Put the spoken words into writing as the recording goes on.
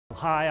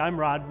Hi, I'm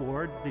Rod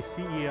Ward, the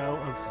CEO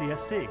of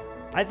CSC.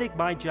 I think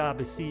my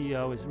job as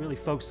CEO is really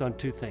focused on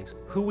two things: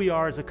 who we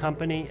are as a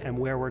company and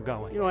where we're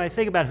going. When I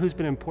think about who's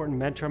been an important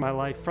mentor in my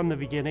life, from the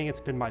beginning, it's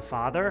been my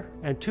father.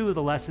 And two of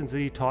the lessons that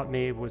he taught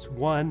me was,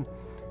 one,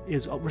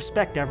 is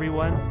respect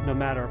everyone, no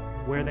matter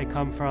where they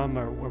come from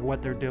or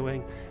what they're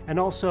doing. And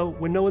also,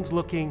 when no one's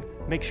looking,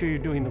 make sure you're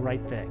doing the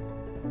right thing.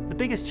 The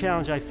biggest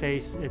challenge I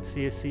face at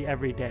CSC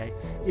every day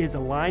is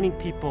aligning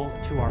people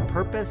to our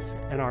purpose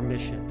and our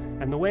mission.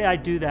 And the way I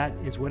do that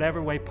is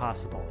whatever way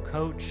possible: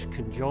 coach,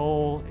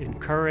 cajole,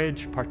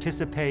 encourage,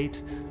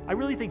 participate. I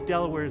really think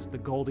Delaware is the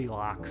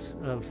Goldilocks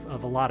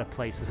of a lot of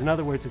places. In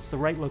other words, it's the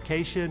right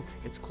location,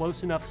 it's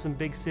close enough to some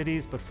big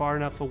cities, but far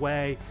enough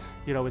away.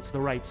 It's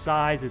the right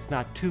size, it's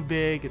not too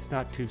big, it's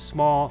not too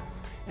small.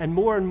 And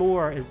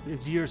more, as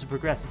years have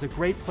progressed, it's a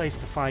great place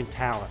to find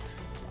talent.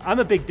 I'm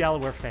a big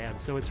Delaware fan,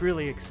 so it's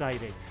really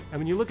exciting. And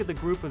when you look at the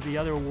group of the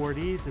other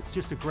awardees, it's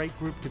just a great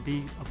group to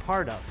be a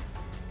part of.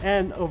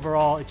 And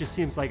overall, it just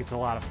seems like it's a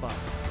lot of fun.